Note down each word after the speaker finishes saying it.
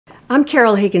I'm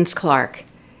Carol Higgins Clark.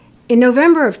 In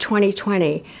November of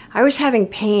 2020, I was having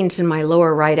pains in my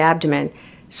lower right abdomen,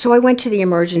 so I went to the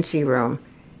emergency room.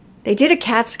 They did a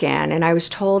CAT scan and I was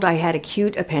told I had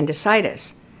acute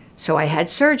appendicitis, so I had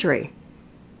surgery.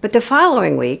 But the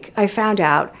following week, I found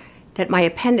out that my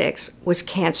appendix was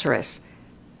cancerous.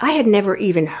 I had never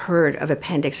even heard of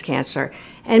appendix cancer,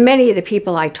 and many of the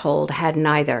people I told hadn't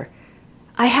either.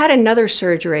 I had another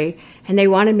surgery, and they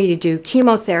wanted me to do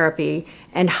chemotherapy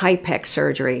and HIPEC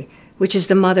surgery, which is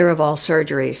the mother of all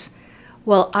surgeries.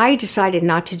 Well, I decided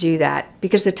not to do that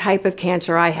because the type of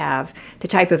cancer I have, the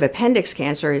type of appendix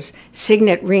cancer, is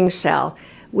signet ring cell,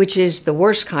 which is the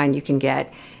worst kind you can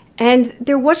get. And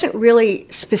there wasn't really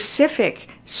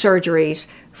specific surgeries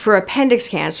for appendix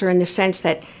cancer in the sense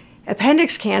that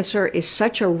appendix cancer is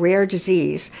such a rare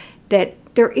disease that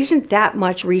there isn't that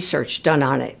much research done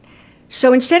on it.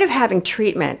 So instead of having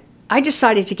treatment, I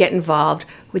decided to get involved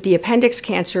with the Appendix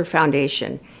Cancer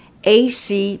Foundation,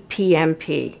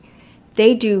 acpmp.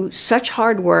 They do such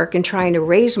hard work in trying to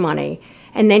raise money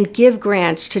and then give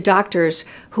grants to doctors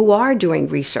who are doing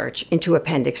research into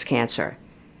appendix cancer.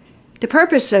 The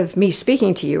purpose of me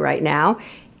speaking to you right now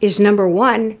is, number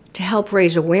one, to help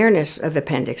raise awareness of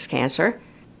appendix cancer.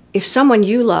 If someone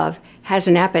you love has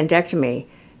an appendectomy,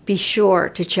 be sure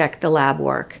to check the lab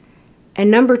work. And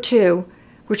number two,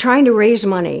 we're trying to raise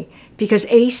money because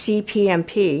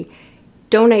acpmp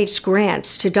donates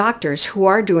grants to doctors who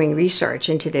are doing research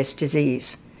into this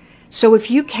disease. So if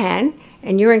you can,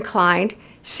 and you're inclined,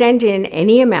 send in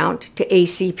any amount to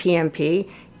acpmp.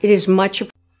 It is much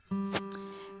appreciated.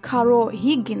 Carol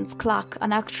Higgins Clark,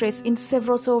 an actress in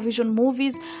several television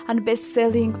movies and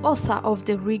best-selling author of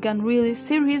the Regan Reilly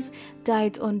series,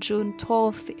 died on June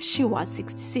 12th. She was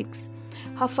 66.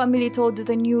 Her family told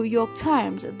the New York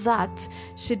Times that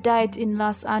she died in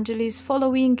Los Angeles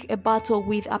following a battle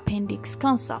with appendix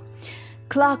cancer.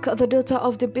 Clark, the daughter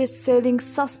of the best-selling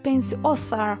suspense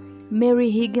author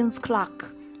Mary Higgins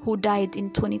Clark, who died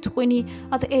in 2020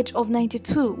 at the age of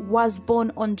 92, was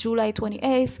born on July 28,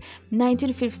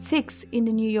 1956 in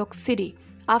New York City.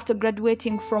 After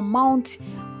graduating from Mount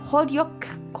Holyoke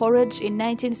College in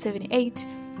 1978,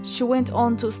 she went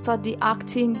on to study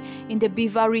acting in the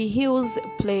Beverly Hills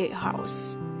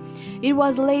Playhouse. It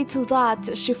was later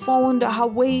that she found her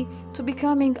way to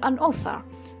becoming an author.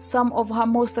 Some of her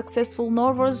most successful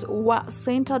novels were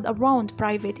centered around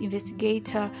Private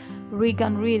Investigator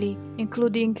Regan Reilly,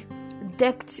 including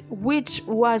Decked, which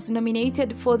was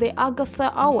nominated for the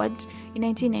Agatha Award in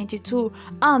 1992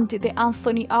 and the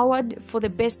Anthony Award for the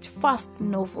Best First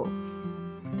Novel.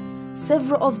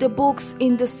 Several of the books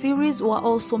in the series were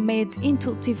also made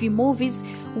into TV movies,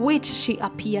 which she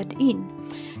appeared in.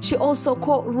 She also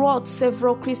co-wrote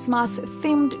several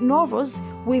Christmas-themed novels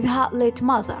with her late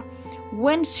mother.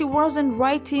 When she wasn't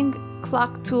writing,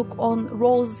 Clark took on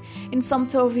roles in some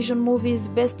television movies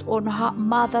based on her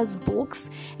mother's books,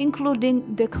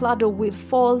 including The Cradle Will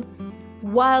Fall,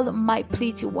 While My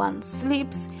Pretty One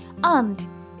Sleeps, and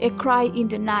A Cry in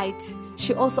the Night.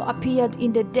 She also appeared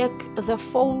in The Deck the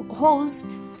Halls,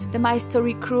 The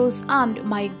Mystery Cruise, and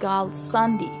My Girl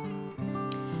Sandy.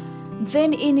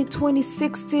 Then in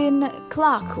 2016,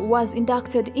 Clark was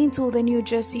inducted into the New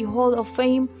Jersey Hall of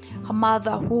Fame. Her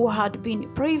mother, who had been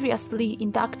previously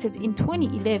inducted in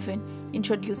 2011,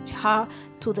 introduced her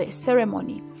to the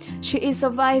ceremony. She is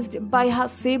survived by her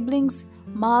siblings,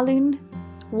 Marlene,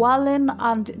 Wallen,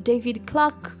 and David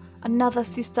Clark. Another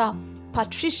sister,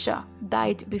 Patricia,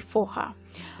 died before her.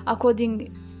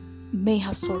 May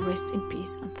her soul rest in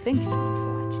peace, and thank you so much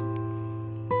for watching.